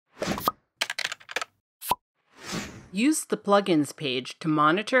Use the Plugins page to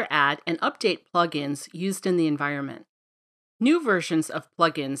monitor, add, and update plugins used in the environment. New versions of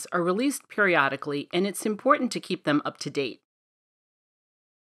plugins are released periodically, and it's important to keep them up to date.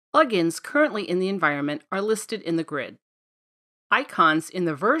 Plugins currently in the environment are listed in the grid. Icons in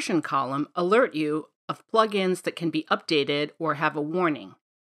the version column alert you of plugins that can be updated or have a warning.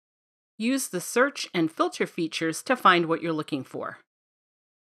 Use the search and filter features to find what you're looking for.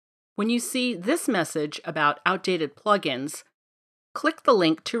 When you see this message about outdated plugins, click the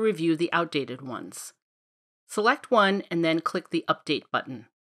link to review the outdated ones. Select one and then click the Update button.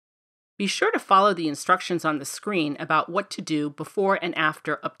 Be sure to follow the instructions on the screen about what to do before and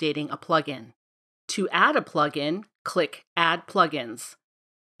after updating a plugin. To add a plugin, click Add Plugins.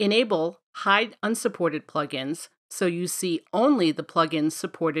 Enable Hide Unsupported Plugins so you see only the plugins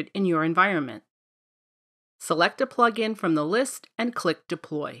supported in your environment. Select a plugin from the list and click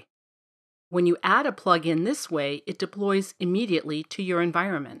Deploy. When you add a plugin this way, it deploys immediately to your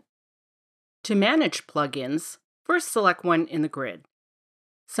environment. To manage plugins, first select one in the grid.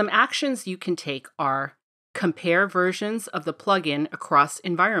 Some actions you can take are compare versions of the plugin across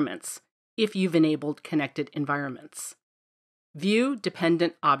environments, if you've enabled connected environments. View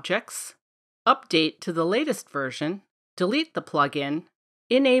dependent objects, update to the latest version, delete the plugin,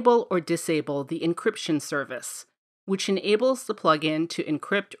 enable or disable the encryption service, which enables the plugin to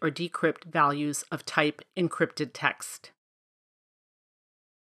encrypt or decrypt values of type encrypted text.